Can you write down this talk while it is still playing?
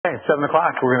At 7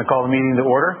 o'clock, we're going to call the meeting to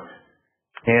order.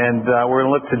 And we're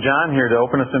going to look to John here to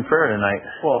open us in prayer tonight.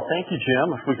 Well, thank you,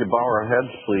 Jim. If we could bow our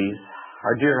heads, please.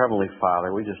 Our dear Heavenly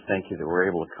Father, we just thank you that we're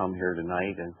able to come here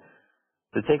tonight and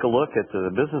to take a look at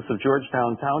the business of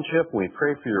Georgetown Township. We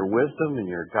pray for your wisdom and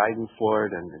your guidance,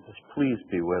 Lord, and just please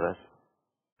be with us.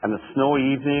 On the snowy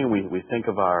evening, we think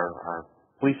of our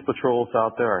police patrols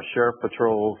out there, our sheriff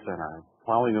patrols, and our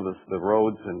plowing of the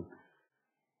roads, and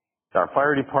our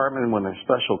fire department when there's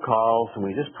special calls, and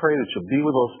we just pray that you'll be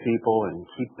with those people and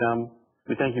keep them.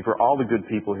 We thank you for all the good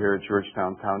people here at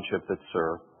Georgetown Township that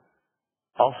serve.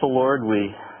 Also, Lord,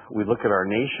 we look at our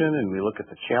nation and we look at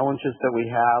the challenges that we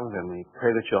have, and we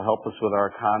pray that you'll help us with our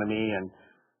economy and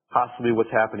possibly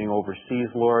what's happening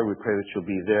overseas, Lord. We pray that you'll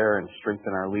be there and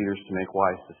strengthen our leaders to make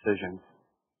wise decisions.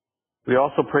 We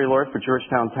also pray, Lord, for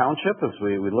Georgetown Township as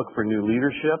we look for new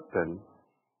leadership, and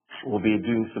we'll be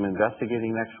doing some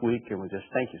investigating next week, and we just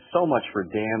thank you so much for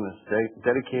Dan, that's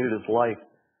dedicated his life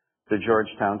to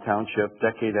Georgetown Township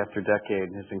decade after decade,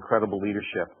 and his incredible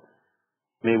leadership.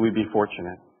 May we be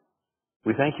fortunate.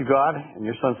 We thank you, God. In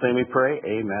your Son's name we pray.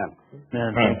 Amen.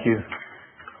 Amen. Thank you.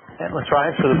 And let's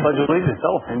rise for the Pledge of Allegiance.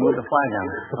 Oh, and move the flag on.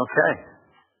 Okay.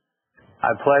 I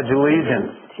pledge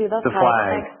allegiance to the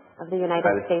flag of the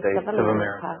United States of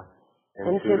America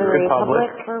and to the republic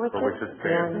for which it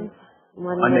stands,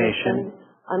 one nation,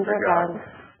 under God,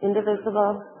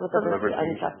 indivisible, with liberty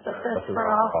and justice for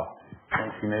all.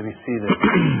 Thank you. You may be seated.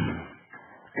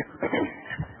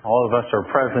 All of us are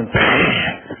present.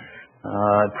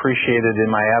 Appreciated in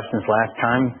my absence last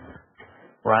time,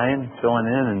 Ryan filling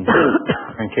in and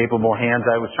in capable hands.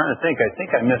 I was trying to think. I think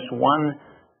I missed one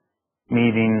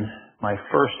meeting my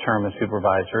first term as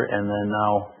supervisor, and then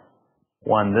now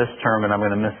one this term, and I'm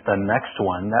going to miss the next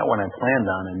one. That one I planned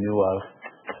on and knew of.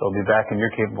 So I'll be back in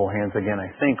your capable hands again, I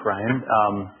think, Ryan.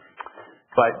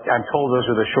 But I'm told those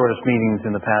are the shortest meetings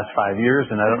in the past 5 years,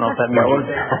 and I don't know if that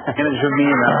means management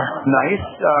being nice.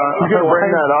 You going to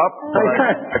bring that up?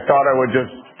 I thought I would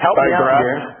just help me out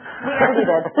here. We already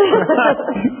did.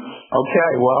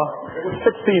 Okay, well, it was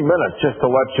 16 minutes just to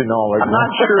let you know. I'm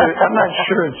not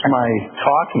sure it's my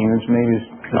talking. It's maybe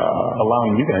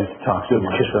allowing you guys to talk so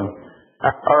much. So.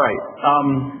 All right.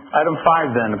 Item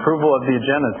 5 then, approval of the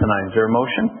agenda tonight. Is there a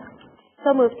motion?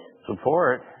 So moved.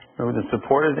 Support. Moved and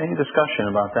supported. Any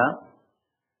discussion about that?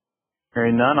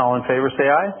 Hearing none, all in favor say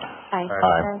aye. Aye.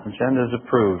 Aye. Agenda is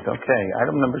approved. Okay.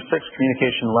 Item number 6,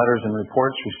 communication letters and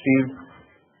reports received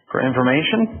for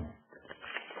information.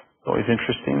 It's always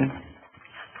interesting.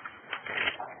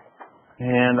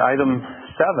 And item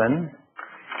 7.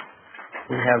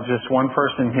 We have just one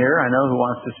person here, I know, who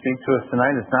wants to speak to us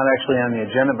tonight. It's not actually on the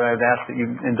agenda, but I've asked that you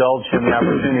indulge him the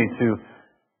opportunity to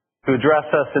address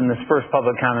us in this first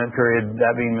public comment period,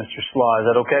 that being Mr. Slaw. Is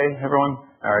that okay, everyone?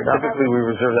 All right. Typically, we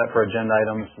reserve that for agenda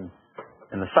items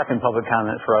and the second public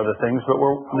comment for other things, but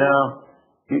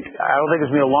I don't think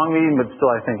it's going to be a long meeting, but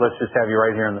still, I think let's just have you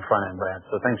right here in the front end, Brad.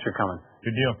 So thanks for coming.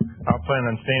 Good deal. I'll plan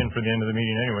on staying for the end of the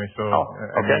meeting anyway, so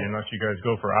okay. Unless you guys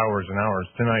go for hours and hours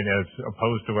tonight, as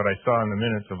opposed to what I saw in the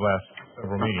minutes of last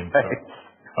several meetings.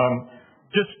 So,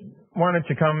 just wanted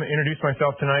to come introduce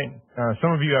myself tonight.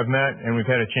 Some of you I've met, and we've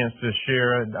had a chance to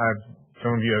share.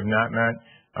 Some of you have not met.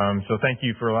 So thank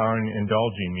you for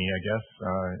indulging me, I guess,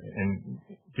 and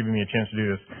giving me a chance to do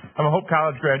this. I'm a Hope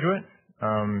College graduate,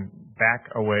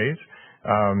 back a ways.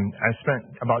 I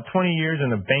spent about 20 years in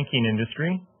the banking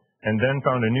industry, and then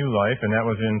found a new life, and that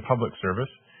was in public service.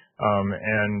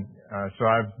 So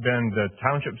I've been the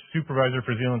township supervisor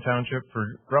for Zeeland Township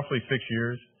for roughly 6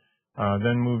 years,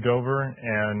 then moved over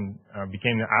and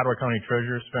became the Ottawa County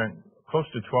Treasurer, spent close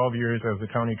to 12 years as the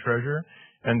county treasurer,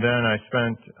 and then I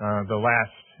spent the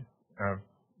last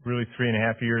really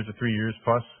 3.5 years to 3 years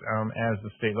plus as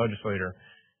the state legislator.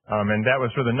 And that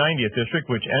was for the 90th district,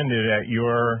 which ended at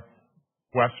your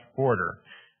west border.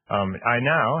 I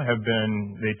now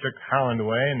they took Holland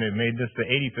away and they made this the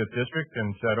 85th district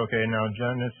and said, okay, now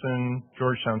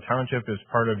Georgetown Township is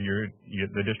part of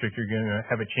the district you're going to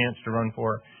have a chance to run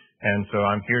for. And so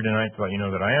I'm here tonight to let you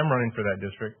know that I am running for that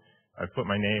district. I've put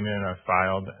my name in, I've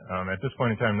filed. At this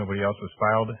point in time, nobody else has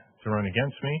filed to run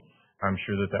against me. I'm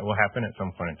sure that will happen at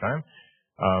some point in time.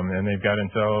 And they've got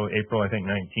until April, I think,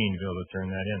 19 to be able to turn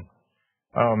that in.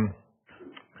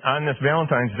 On this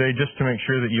Valentine's Day, just to make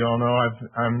sure that you all know,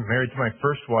 I'm married to my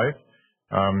first wife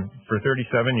for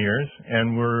 37 years,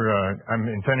 and I'm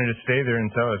intending to stay there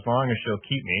until as long as she'll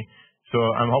keep me. So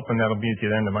I'm hoping that'll be to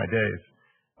the end of my days.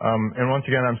 And once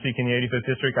again, I'm seeking the 85th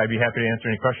district. I'd be happy to answer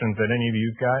any questions that any of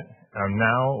you've got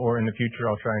now or in the future.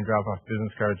 I'll try and drop off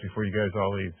business cards before you guys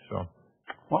all leave. So,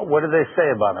 well, what do they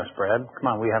say about us, Brad? Come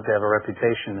on, we have to have a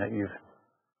reputation that you've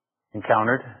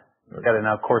encountered. We've got to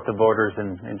now court the voters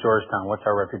in Georgetown. What's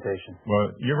our reputation?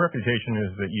 Well, your reputation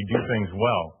is that you do things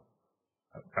well.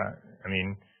 I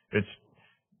mean, it's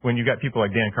when you got people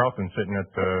like Dan Carlson sitting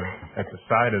at the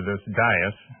side of this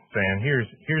dais saying,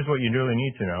 here's what you really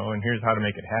need to know, and here's how to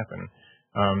make it happen.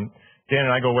 Dan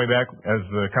and I go way back as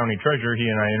the county treasurer. He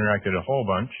and I interacted a whole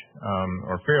bunch,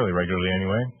 or fairly regularly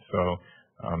anyway. So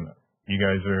you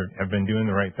guys have been doing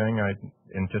the right thing. I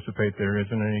anticipate there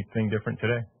isn't anything different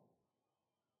today.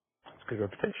 That's a good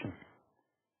reputation.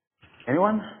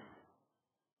 Anyone?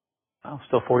 Oh,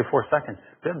 still 44 seconds.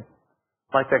 Good.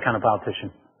 Like that kind of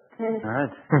politician. All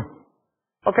right.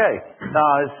 Okay.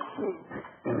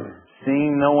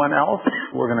 Seeing no one else,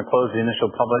 we're going to close the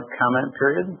initial public comment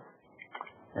period.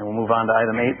 And we'll move on to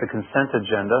item 8, the consent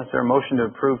agenda. Is there a motion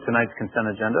to approve tonight's consent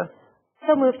agenda?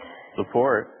 So moved.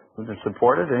 Support. Moved and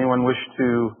supported. Anyone wish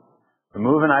to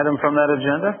remove an item from that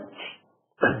agenda?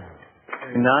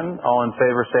 Hearing none. All in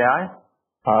favor say aye.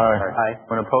 Aye. Aye.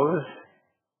 When opposed?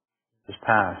 Is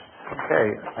passed. Okay.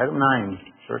 Item 9.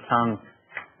 Georgetown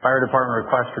Fire Department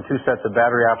request for 2 sets of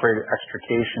battery-operated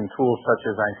extrication tools such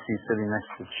as I see sitting next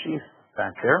to Chief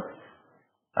back there.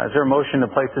 Is there a motion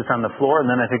to place this on the floor? And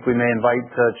then I think we may invite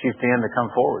Chief Dan to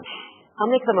come forward.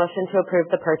 I'll make the motion to approve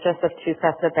the purchase of 2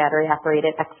 sets of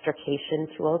battery-operated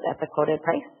extrication tools at the quoted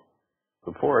price.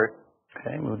 Support.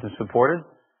 Okay, moved and supported.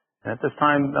 And at this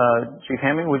time, Chief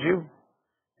Hamming, would you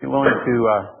be willing to...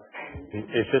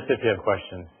 It's just if you have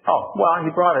questions. Oh, well,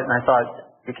 he brought it, and I thought,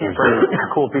 you can't bring a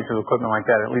cool piece of equipment like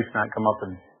that, at least not come up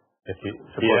and...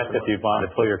 He asked if you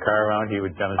wanted to pull your car around, he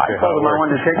would demonstrate I told him how it I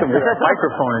wanted to take him to works. that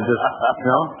microphone and just,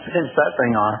 pinch that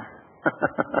thing on.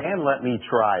 And let me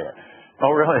try it.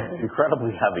 Oh, really? It's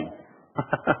incredibly heavy.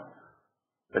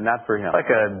 But not for him.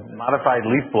 Like a modified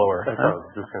leaf blower. That's what I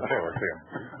was just going to say. Right there.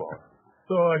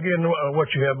 So again, what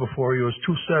you have before you is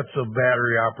 2 sets of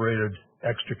battery-operated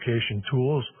extrication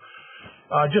tools.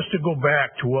 Just to go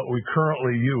back to what we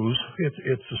currently use,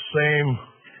 it's the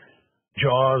same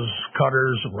jaws,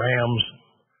 cutters, rams,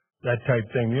 that type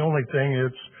thing. The only thing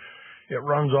it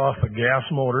runs off a gas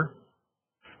motor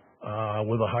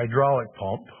with a hydraulic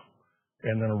pump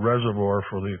and then a reservoir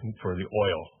for the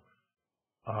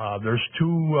oil. There's 2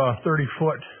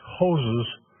 30-foot hoses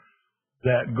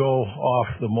that go off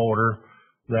the motor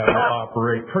that will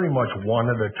operate pretty much one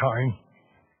at a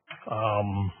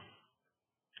time.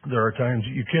 There are times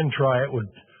you can try it with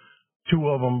 2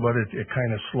 of them, but it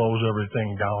kind of slows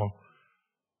everything down.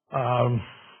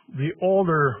 The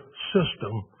older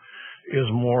system is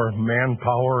more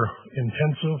manpower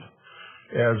intensive,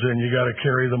 as in you got to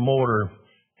carry the motor,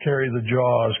 carry the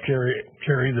jaws,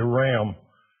 carry the ram.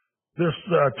 This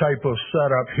type of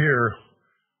setup here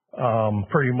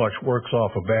pretty much works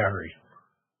off a battery.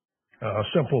 A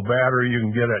simple battery you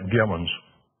can get at Gimmons.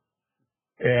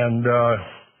 And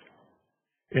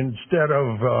instead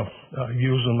of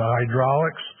using the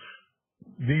hydraulics,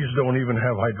 these don't even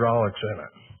have hydraulics in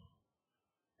it.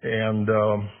 And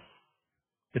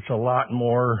it's a lot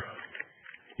more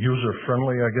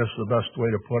user-friendly, I guess the best way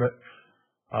to put it.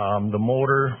 The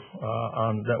motor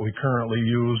that we currently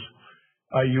use,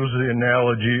 I use the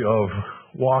analogy of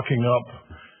walking up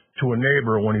to a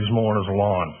neighbor when he's mowing his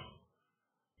lawn.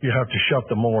 You have to shut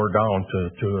the mower down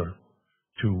to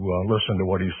listen to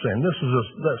what he's saying.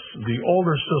 The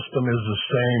older system is the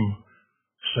same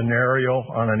scenario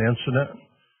on an incident.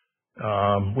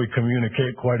 We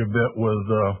communicate quite a bit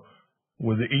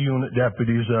with the E-unit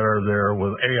deputies that are there,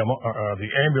 with the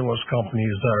ambulance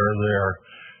companies that are there,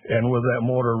 and with that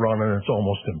motor running, it's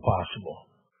almost impossible.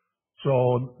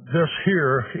 So this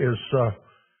here is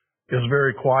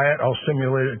very quiet. I'll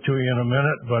simulate it to you in a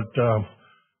minute, but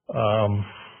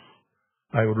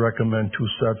I would recommend 2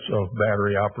 sets of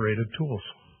battery-operated tools.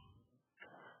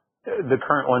 The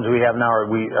current ones we have now, are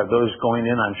those going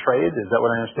in on trade? Is that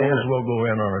what I understand? Those will go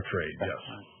in on a trade, yes.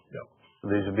 Yep. So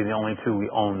these would be the only 2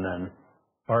 we own then?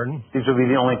 Pardon? These would be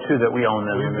the only 2 that we own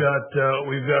then?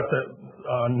 We've got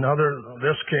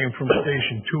this came from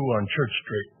Station 2 on Church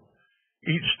Street.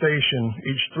 Each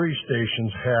 3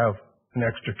 stations have an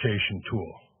extrication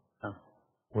tool. Oh.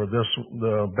 Where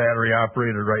the battery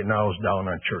operated right now is down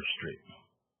on Church Street.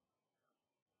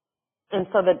 And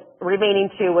so the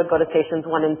remaining 2 would go to stations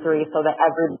 1 and 3 so that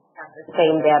every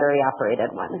same battery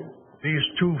operated one. These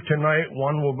 2 tonight,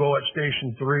 one will go at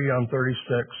Station 3 on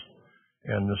 36,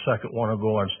 and the second one will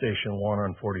go on Station 1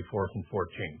 on 44th and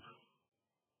 14th.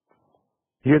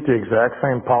 You get the exact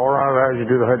same power out of that as you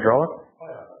do the hydraulic?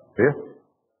 Yeah.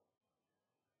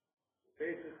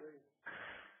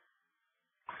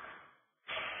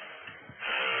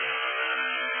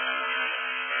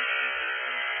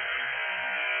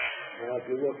 Well, if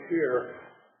you look here,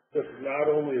 This is not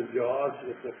only the jaws,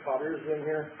 if the cutter's in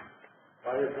here, if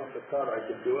I didn't have to cut, I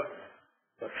could do it.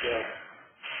 But,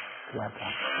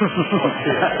 Laptop.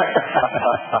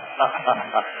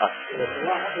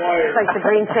 It's like the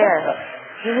green chair.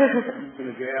 using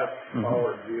a gas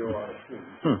powered deal on a steam.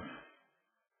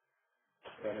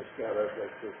 And it's got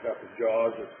the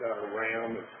jaws, it's got a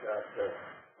ram, it's got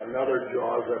another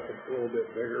jaws that's a little bit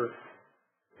bigger.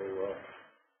 So,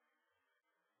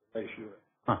 nice unit.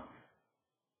 Huh.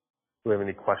 Do we have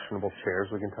any questionable chairs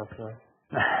we can touch on?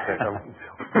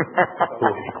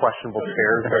 Questionable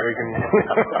chairs that we can.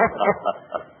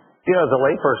 You know, as a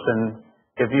layperson,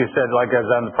 if you said, like, as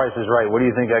on The Price is Right, what do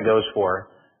you think that goes for?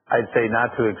 I'd say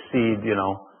not to exceed,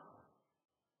 $15,000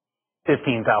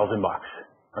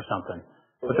 or something.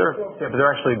 But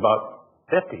they're actually about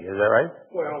 50. Is that right?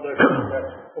 Well, that's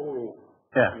total.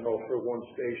 Yeah. For one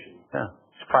station. Yeah.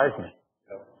 Surprised me.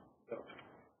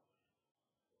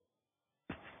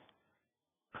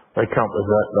 They count,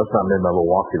 that's not made by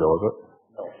Milwaukee though, is it?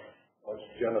 No, it's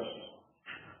Genesis.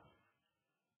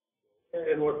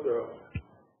 And what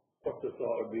the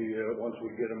thought would be, once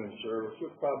we get them in service,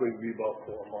 it'll probably be about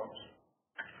 4 months.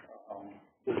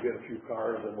 We'll get a few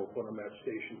cars and we'll put them at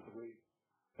Station 3,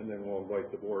 and then we'll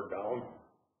invite the board down.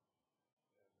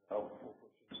 We'll put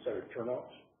some set of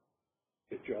turnouts,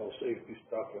 get you all the safety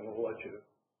stuff, and we'll let you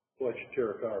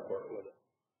tear a car apart with it.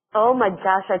 Oh my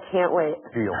gosh, I can't wait.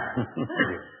 Deal.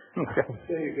 Okay.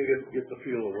 Then you can get the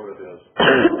feel of what it is.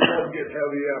 It'll get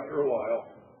heavy after a while.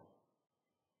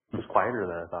 It's quieter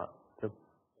than I thought.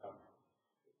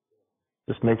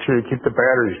 Just make sure you keep the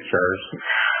batteries charged.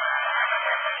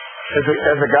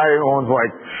 As a guy who owns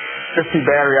like 50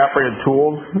 battery operated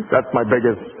tools, that's my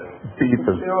biggest beef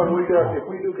is. And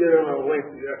if we do get on a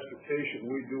lengthy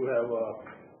extrication, we do have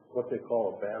what they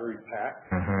call a battery pack,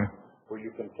 where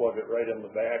you can plug it right in the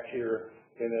back here,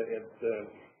 and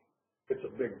it's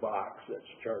a big box that's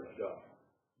charged up.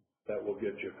 That will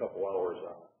get you a couple hours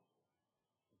on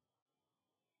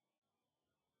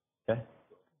it. Okay.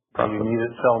 You need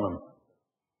it seldom.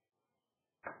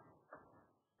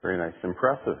 Very nice.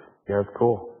 Impressive. Yeah, it's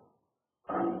cool.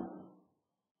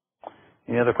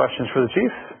 Any other questions for the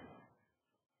chief?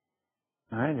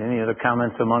 All right. Any other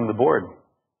comments among the board?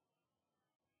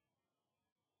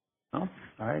 No?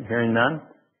 All right. Hearing none.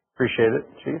 Appreciate it,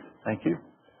 chief. Thank you.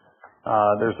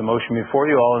 There's a motion before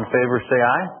you. All in favor, say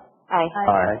aye. Aye.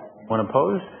 Aye. One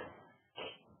opposed?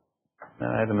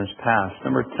 That item is passed.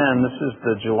 Number 10, this is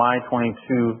the July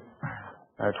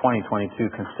 2022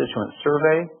 constituent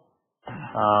survey.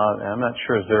 I'm not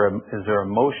sure, is there a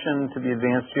motion to be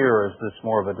advanced here, or is this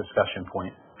more of a discussion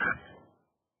point?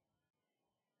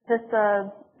 Just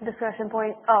a discussion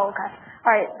point? Oh, okay.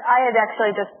 All right. I had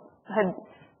actually just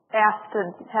asked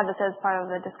to have this as part of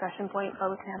the discussion point, but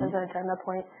we can have it as an agenda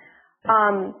point.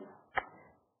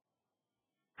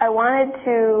 I wanted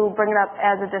to bring it up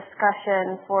as a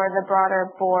discussion for the broader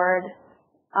board,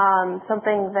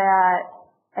 something that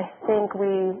I think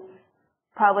we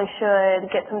probably should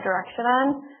get some direction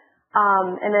on.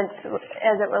 And then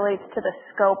as it relates to the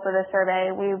scope of the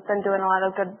survey, we've been doing a lot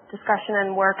of good discussion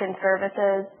and work in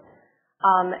services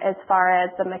as far as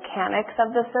the mechanics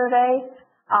of the survey.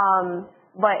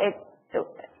 But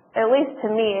at least to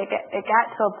me, it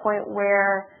got to a point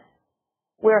where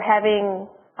we're having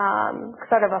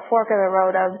sort of a fork in the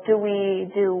road of, do we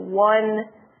do one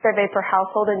survey per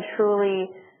household and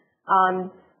truly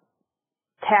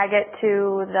tag it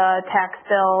to the tax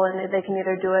bill, and they can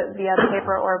either do it via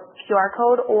paper or QR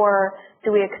code, or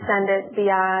do we extend it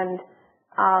beyond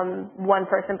one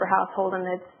person per household, and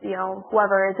it's,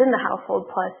 whoever is in the household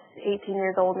plus 18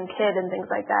 years old and kid and things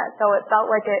like that. So it felt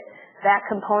like that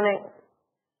component,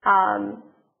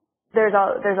 there's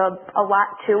a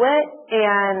lot to it,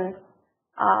 and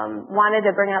wanted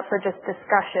to bring up for just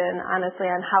discussion, honestly,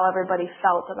 on how everybody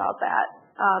felt about that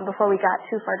before we got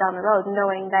too far down the road,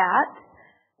 knowing that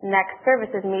next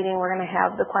services meeting we're going to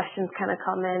have the questions kind of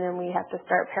come in, and we have to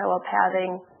start parallel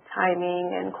pathing,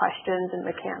 timing, and questions and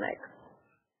mechanics.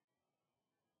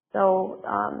 So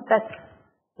that's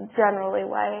generally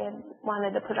why I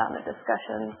wanted to put on the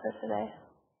discussion for today.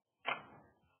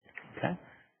 Okay.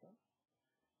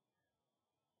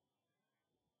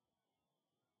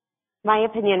 My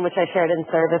opinion, which I shared in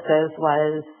services,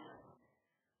 was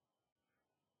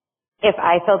if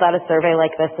I filled out a survey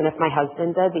like this and if my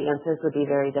husband did, the answers would be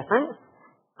very different.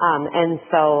 And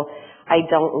so I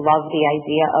don't love the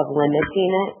idea of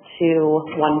limiting it to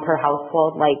one per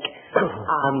household, like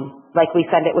we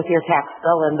send it with your tax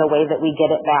bill, and the way that we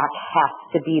get it back has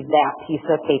to be that piece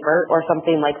of paper or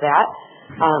something like that.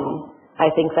 I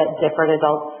think that different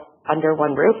adults under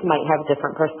one roof might have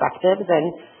different perspectives,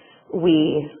 and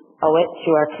we owe it to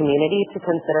our community to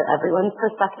consider everyone's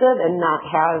perspective and not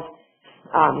have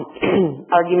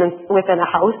arguments within a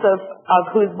house of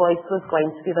whose voice was going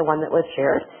to be the one that was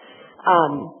shared.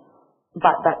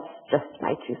 But that's just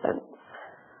my 2 cents.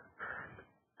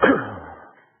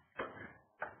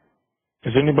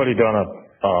 Has anybody done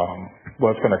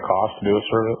what it's going to cost to do a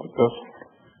survey like this?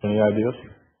 Any ideas?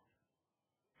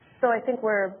 So I think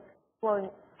you're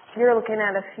looking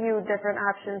at a few different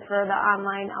options for the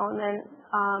online element,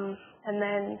 and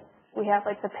then we have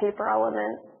like the paper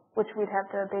element, which we'd have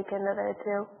to bake into there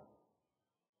too.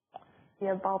 Do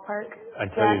you have ballpark?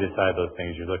 Until you decide those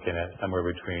things, you're looking at somewhere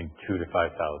between 2,000 to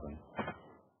 5,000.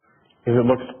 Because it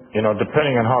looks,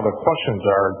 depending on how the questions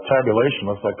are, tabulation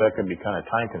looks like that could be kind of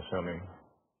time consuming.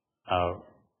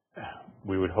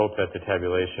 We would hope that the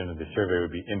tabulation of the survey would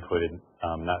be inputted,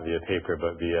 not via paper,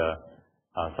 but via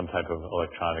some type of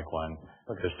electronic one.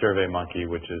 The SurveyMonkey,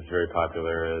 which is very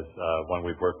popular, is one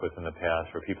we've worked with in the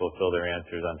past where people fill their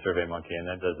answers on SurveyMonkey and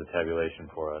that does the tabulation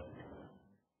for us.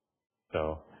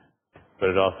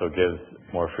 But it also gives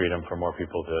more freedom for more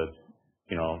people to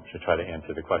try to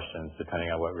answer the questions depending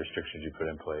on what restrictions you put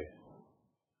in place.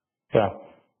 Yeah.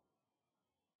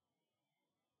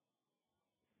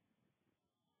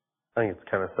 I think it's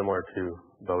kind of similar to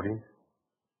voting.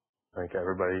 I think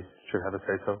everybody should have a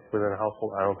say-so within a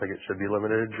household. I don't think it should be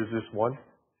limited to just one.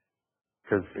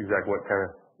 Because exactly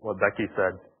what Becky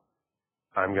said,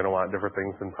 I'm going to want different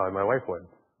things than probably my wife would.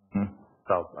 Mm-hmm.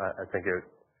 So I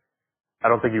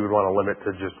don't think you would want to limit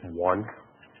to just one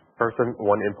person,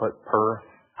 one input per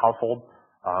household.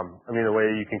 The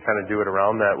way you can kind of do it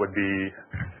around that would be,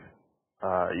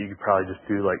 you could probably just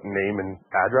do like name and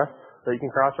address that you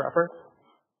can cross-reference.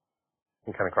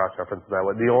 And kind of cross-reference that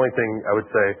way. The only thing I would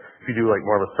say, if you do like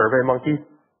more of a SurveyMonkey,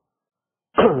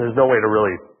 there's no way to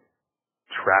really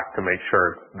track to make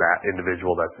sure it's that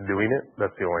individual that's doing it.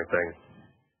 That's the only thing.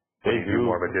 They do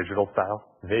more of a digital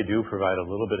style. They do provide a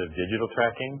little bit of digital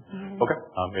tracking. Mm-hmm. Okay.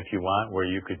 If you want, where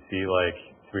you could see like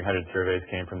 300 surveys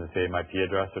came from the same IP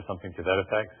address or something to that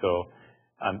effect. So,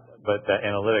 but that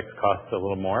analytics costs a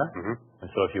little more. Mm-hmm. And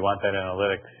so if you want that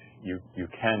analytics, you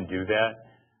can do that.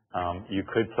 You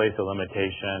could place a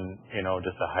limitation,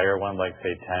 just a higher one, like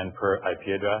say 10 per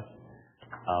IP address,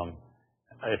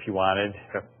 if you wanted.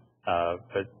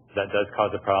 But that does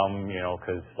cause a problem,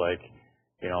 because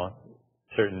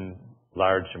certain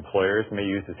large employers may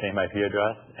use the same IP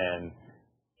address and,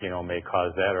 may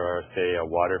cause that, or say a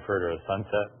Waterford or a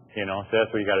Sunset, So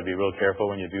that's where you got to be real careful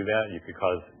when you do that. You could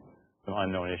cause some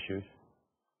unknown issues.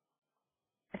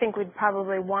 I think we'd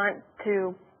probably want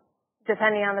to,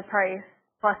 depending on the price,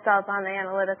 bust up on the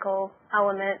analytical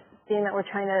element, being that we're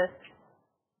trying to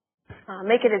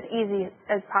make it as easy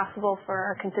as possible for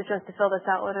our constituents to fill this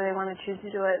out, whether they want to choose to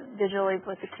do it digitally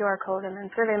with the QR code and then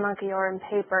SurveyMonkey or in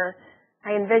paper.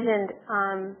 I envisioned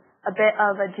a bit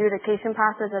of adjudication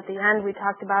process at the end. We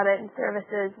talked about it in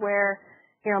services where,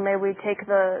 maybe we take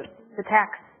the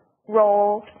tax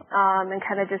roll and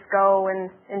kind of just go and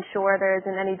ensure there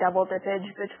isn't any double dippage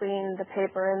between the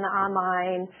paper and the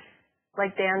online.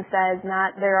 Like Dan says,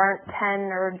 there aren't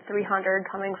 10 or 300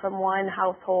 coming from one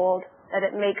household, that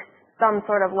it makes some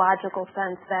sort of logical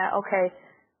sense that, okay,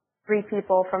 3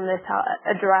 people from this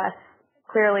address,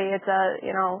 clearly it's a,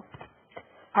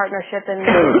 partnership and an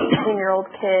 18-year-old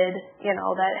kid,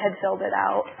 that had filled it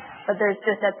out. But there's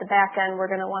just at the back end, we're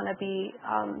going to want to be,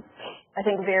 I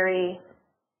think, very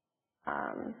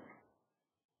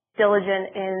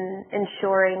diligent in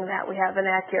ensuring that we have an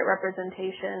accurate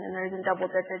representation and there isn't double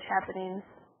dippage happening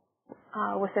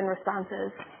within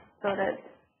responses, so that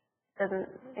it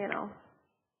doesn't,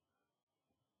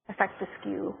 affect the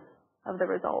skew of the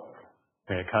results.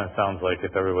 It kind of sounds like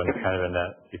if everyone's kind of in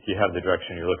that, if you have the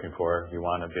direction you're looking for, you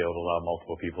want to be able to allow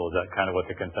multiple people. Is that kind of what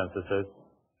the consensus is?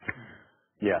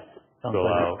 Yes. To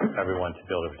allow everyone to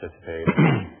be able to participate.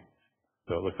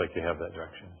 So it looks like you have that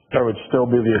direction. There would still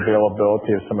be the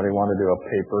availability if somebody wanted to do a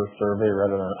paper survey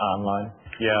rather than online?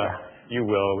 Yeah, you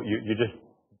will.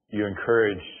 You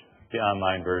encourage the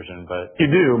online version, but... You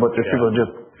do, but there's people that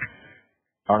just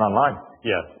aren't online.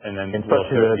 Yes, and then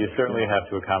you certainly have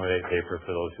to accommodate paper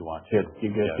for those who want to. You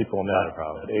get people in that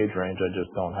age range that just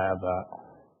don't have that.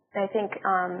 I think,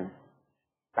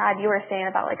 Bob, you were saying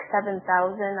about like 7,000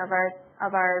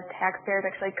 of our taxpayers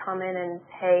actually come in and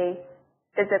pay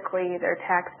physically their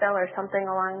tax bill or something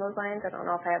along those lines. I don't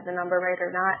know if I have the number right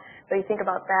or not, but you think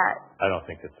about that. I don't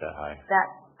think it's that high.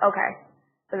 Okay.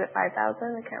 Was it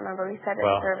 5,000? I can't remember. We said it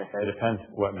in services. It depends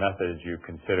what methods you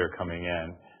consider coming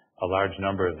in. A large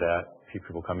number of that,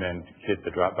 people come in, hit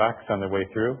the drop box on their way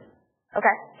through.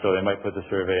 Okay. So they might put the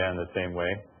survey in the same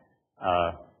way.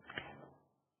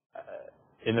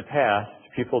 in the past,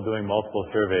 people doing multiple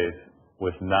surveys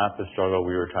was not the struggle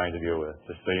we were trying to deal with,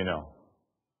 just so you know.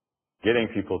 Getting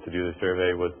people to do the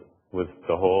survey was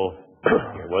the whole,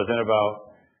 it wasn't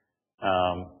about,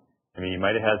 I mean, you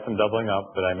might have had some doubling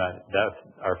up, but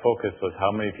our focus was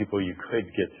how many people you could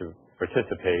get to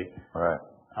participate. Right.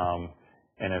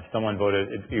 And if someone voted,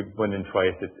 if you went in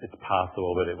twice, it's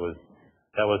possible, but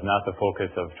that was not the focus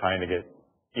of trying to get,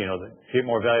 to get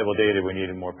more valuable data, we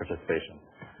needed more participation.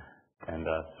 And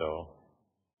so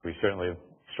we certainly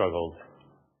struggled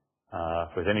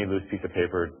with any loose piece of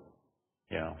paper,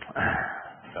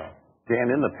 so.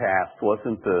 Dan, in the past,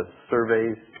 wasn't the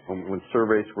surveys, when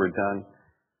surveys were done,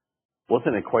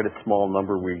 wasn't it quite a small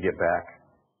number we get back?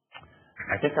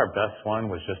 I think our best one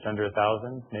was just under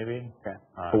 1,000, maybe. Okay.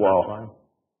 Best one,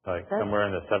 like somewhere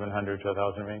in the 700 to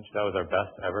 1,000 range. That was our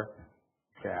best ever.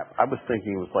 Yeah, I was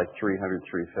thinking it was like 300,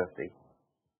 350.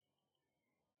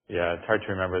 Yeah, it's hard to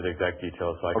remember the exact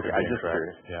details, so I could be I'm just incorrect.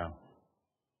 curious. Yeah.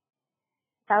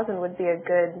 1,000 would be a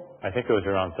good. I think it was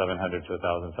around 700 to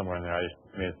 1,000, somewhere in there. I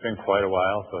mean, it's been quite a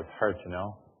while, so it's hard to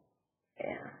know.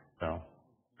 Yeah. So,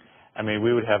 I mean,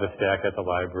 we would have a stack at the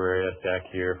library, a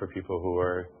stack here for people who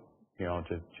are,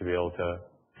 to be able to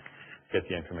get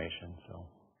the information. So.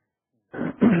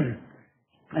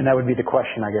 And that would be the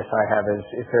question I guess I have is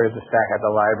if there is a stack at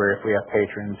the library, if we have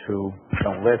patrons who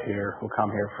don't live here, who come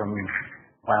here from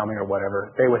Wyoming or whatever,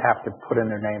 they would have to put in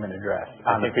their name and address.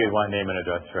 I think we'd want name and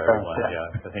address for everyone.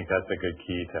 Yeah. I think that's a good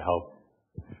key to help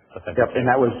authenticate. Yep, and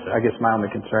that was, I guess, my only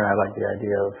concern. I like the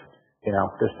idea of,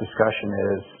 this discussion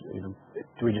is,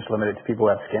 do we just limit it to people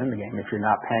who have skin in the game? If you're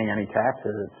not paying any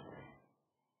taxes,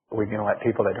 are we going to let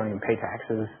people that don't even pay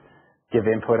taxes give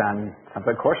input on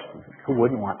something? Of course, who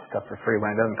wouldn't want stuff for free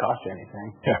when it doesn't cost you anything?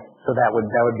 Yeah. So that would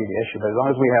be the issue. But as long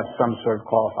as we have some sort of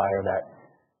qualifier that,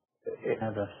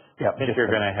 I think you're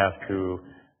going to have to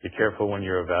be careful when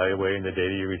you're evaluating the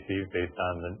data you receive based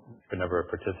on the number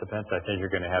of participants. I think you're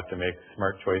going to have to make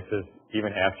smart choices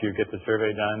even after you get the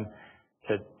survey done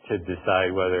to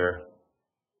decide whether,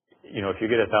 if you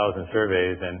get 1,000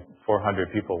 surveys and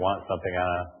 400 people want something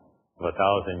out of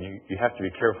 1,000, you have to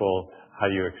be careful how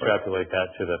you extrapolate that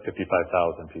to the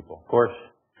 55,000 people. Of course.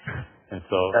 And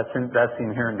so that's the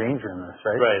inherent danger in this,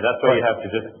 right? Right. That's why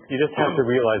you just have to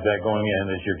realize that going in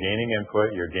is you're gaining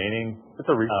input, you're gaining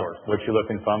it's a resource. What you're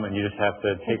looking from, and you just have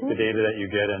to take the data that you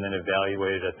get and then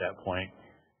evaluate it at that point,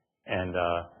 and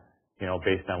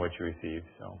based on what you receive.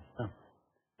 So.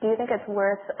 Do you think it's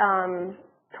worth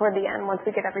toward the end, once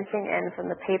we get everything in from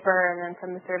the paper and then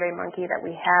from the Survey Monkey, that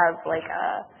we have like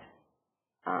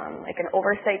an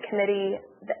oversight committee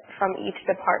from each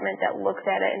department that looks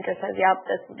at it and just says, yep,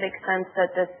 this makes sense, that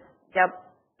this,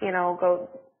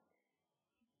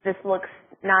 this looks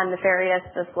non-nefarious,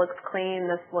 this looks clean,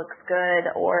 this looks good,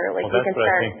 or like well, we can start. That's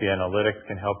what I think the analytics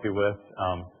can help you with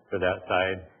for that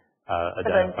side. For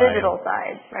the digital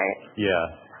side, right? Yeah.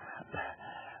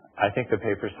 I think the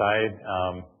paper side,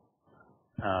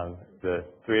 the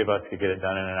three of us could get it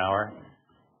done in an hour.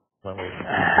 When we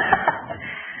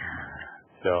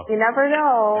So you never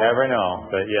know. Never know,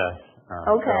 but yes.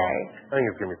 Okay. I think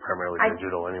it's gonna be primarily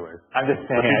digital, anyways. I'm just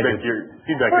saying. We're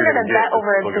gonna bet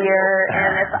over a beer,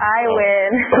 and if I win.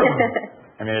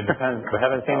 I mean, it depends. We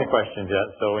haven't seen the questions yet,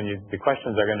 so the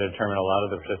questions are going to determine a lot of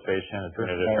the participation. It's going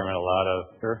to determine a lot of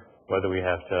whether we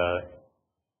have to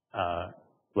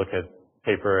look at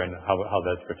paper and how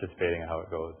that's participating and how it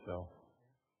goes. So.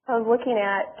 I was looking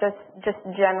at just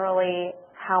generally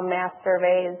how mass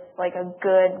surveys, like a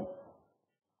good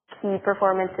key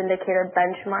performance indicator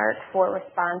benchmark for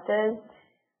responses,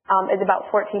 is about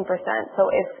 14%. So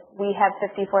if we have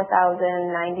 54,091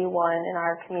 in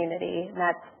our community, and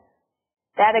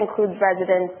that includes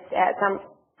residents at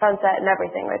Sunset and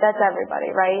everything, right? That's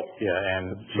everybody, right? Yeah,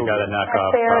 and you got to knock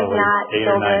off probably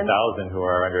 8,000 or 9,000 who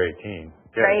are under 18.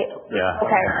 Right? Yeah.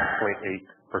 Okay. 0.8%.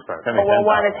 But we'll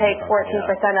want to take 14%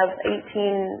 of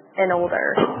 18 and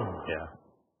older. Yeah.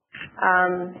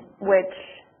 Which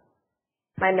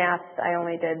my math, I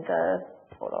only did the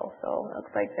total, so it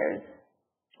looks like there's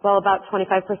about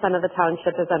 25% of the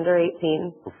township is under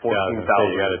 18. So 14,000.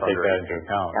 You got to take that into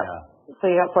account. Yep. Yeah. So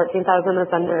you got 14,000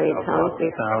 that's under 18.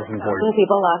 14,000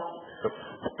 people left.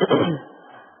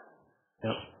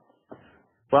 Yep.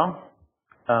 Well,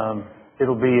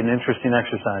 it'll be an interesting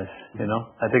exercise.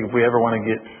 I think if we ever want to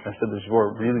get, I said this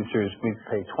before, really serious, we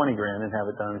pay $20,000 and have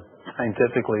it done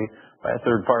scientifically by a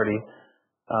third party.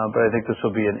 But I think this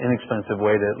will be an inexpensive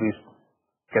way to at least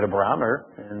get a barometer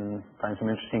and find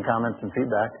some interesting comments and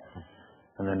feedback,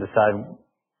 and then decide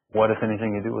what, if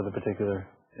anything, you do with a particular,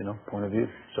 point of view.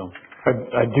 So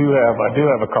I do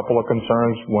have a couple of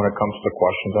concerns when it comes to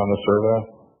questions on the survey.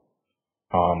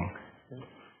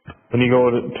 When you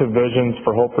go to visions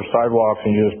for Hope for Sidewalks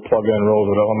and you just plug in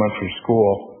Rosewood Elementary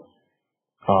School,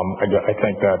 I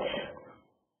think that's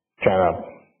kind of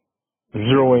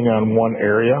zeroing on one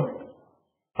area.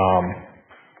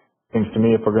 Seems to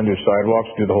me if we're going to do sidewalks,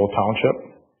 do the whole township.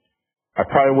 I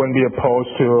probably wouldn't be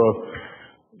opposed to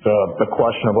the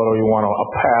question of whether we want a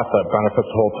path that benefits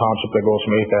the whole township that goes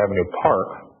from 8th Avenue Park.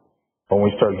 When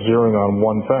we start zeroing on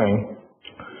one thing,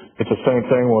 it's the same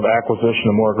thing with acquisition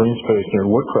of more green space near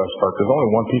Woodcrest Park. There's only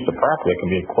one piece of property that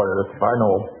can be acquired. I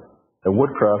know at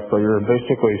Woodcrest, so you're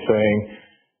basically saying,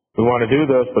 we want to do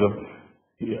this, but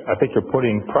I think you're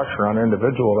putting pressure on the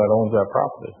individual that owns that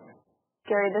property.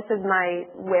 Gary, this is my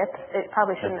whip. It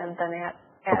probably shouldn't have been added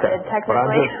technically. But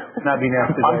I'm just not being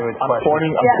asked to evaluate the question.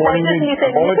 I'm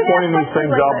pointing these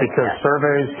things out because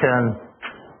surveys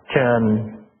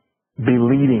can be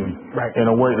leading in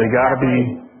a way. They got to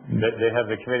be.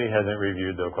 The committee hasn't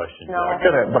reviewed those questions. No. I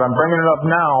get it, but I'm bringing it up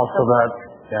now so that.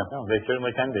 No, they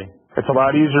certainly can be. It's a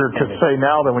lot easier to say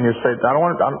now than when you say.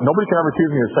 Nobody can ever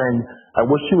accuse me of saying, "I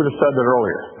wish you would have said that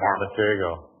earlier." Yeah. There you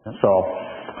go. So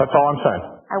that's all I'm saying.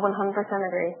 I 100%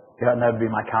 agree. Yeah, and that would be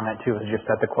my comment too, is just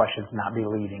that the questions not be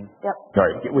leading. Yep.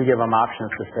 Right. We give them options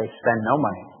to say, spend no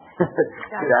money.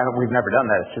 We've never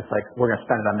done that. It's just like, we're going to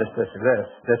spend it on this, this, or this.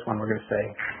 This one, we're going to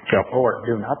say, or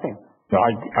do nothing. No,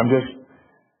 I'm just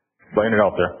laying it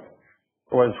out there.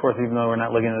 For what it's worth, even though we're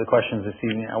not looking at the questions this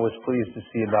evening, I was pleased to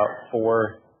see about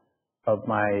 4 of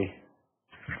my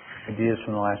ideas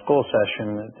from the last goal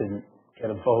session that didn't get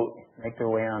a vote make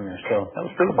their way on there. So that was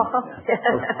pretty good.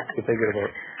 If they get a vote.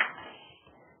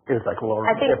 It was like lower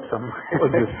gypsum. It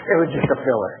was just a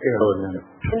filler.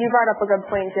 And you brought up a good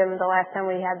point, Jim, the last time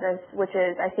we had this, which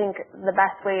is I think the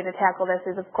best way to tackle this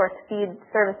is, of course, feed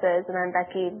services, and then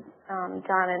Becky,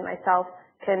 John, and myself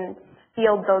can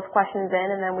field those questions in,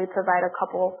 and then we provide a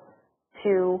couple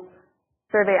to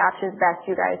survey options back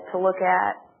to you guys to look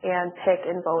at and pick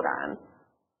and vote on,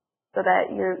 so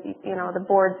that the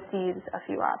board sees a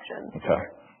few options.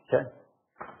 Okay.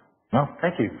 Well,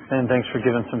 thank you, and thanks for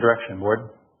giving some direction,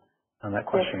 board, on that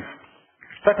question.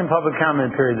 Yes. Second public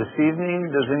comment period this evening.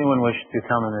 Does anyone wish to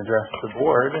come and address the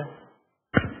board?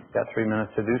 Got 3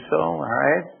 minutes to do so. All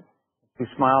right. 2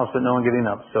 smiles, but no one getting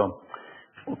up. So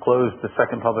we'll close the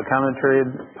second public comment period.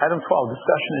 Item 12,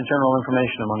 discussion and general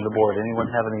information among the board. Anyone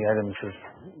have any items of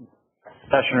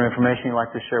discussion or information you'd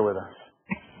like to share with us?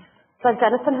 So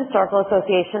Georgetown Historical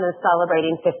Association is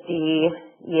celebrating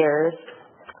 50 years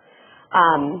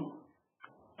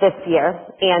this year,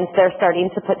 and they're starting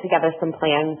to put together some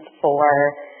plans for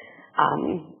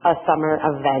a summer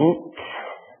event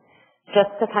just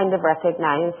to kind of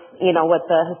recognize, what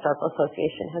the Historical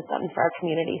Association has done for our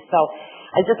community. So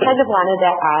I just kind of wanted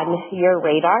that on your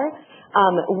radar.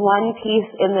 One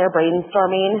piece in their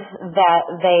brainstorming that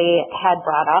they had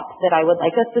brought up that I would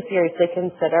like us to seriously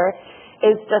consider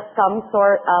is just some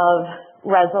sort of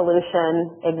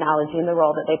resolution acknowledging the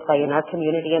role that they play in our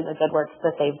community and the good works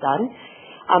that they've done.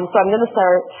 So I'm going to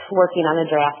start working on a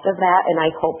draft of that, and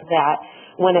I hope that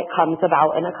when it comes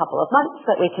about in a couple of months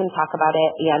that we can talk about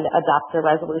it and adopt a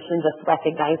resolution just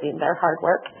recognizing their hard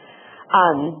work.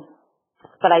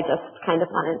 But I just kind of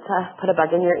wanted to put a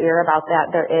bug in your ear about that.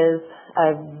 There is a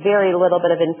very little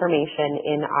bit of information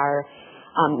in our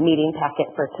meeting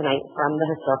packet for tonight from the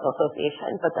Historical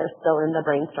Association, but they're still in the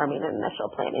brainstorming and initial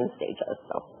planning stages.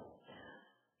 So,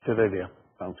 good idea.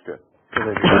 Sounds good.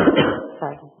 Good idea.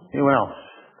 Sorry. Anyone else?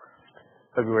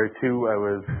 February 2, I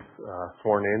was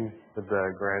sworn in with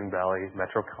the Grand Valley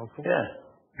Metro Council. Yeah.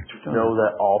 Know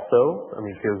that also,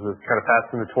 because it's kind of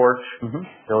passing the torch,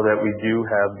 know that we do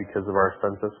have, because of our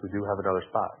census, we do have another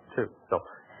spot too. So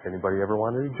if anybody ever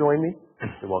wanted to join me,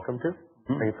 you're welcome to.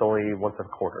 I think it's only once a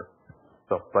quarter.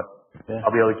 So, but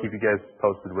I'll be able to keep you guys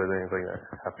posted with anything that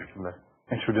happens from there.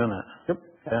 Thanks for doing that. Yep.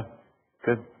 Yeah.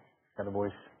 Good. Got a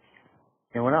voice.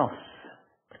 Anyone else?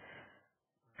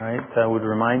 All right. I would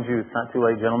remind you, it's not too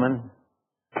late, gentlemen,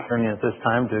 turning at this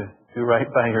time to do right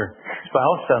by your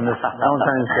spouse on this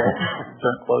Valentine's Day.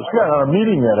 Close. We got our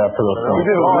meeting yet after this. We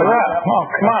do. Oh, yeah. Oh,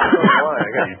 come on.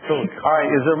 All right.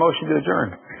 Is there a motion to adjourn?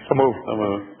 So move.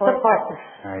 Support.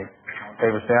 All right. All in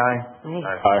favor, say aye. Aye.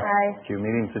 Aye. Aye. Thank you.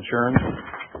 Meeting's adjourned.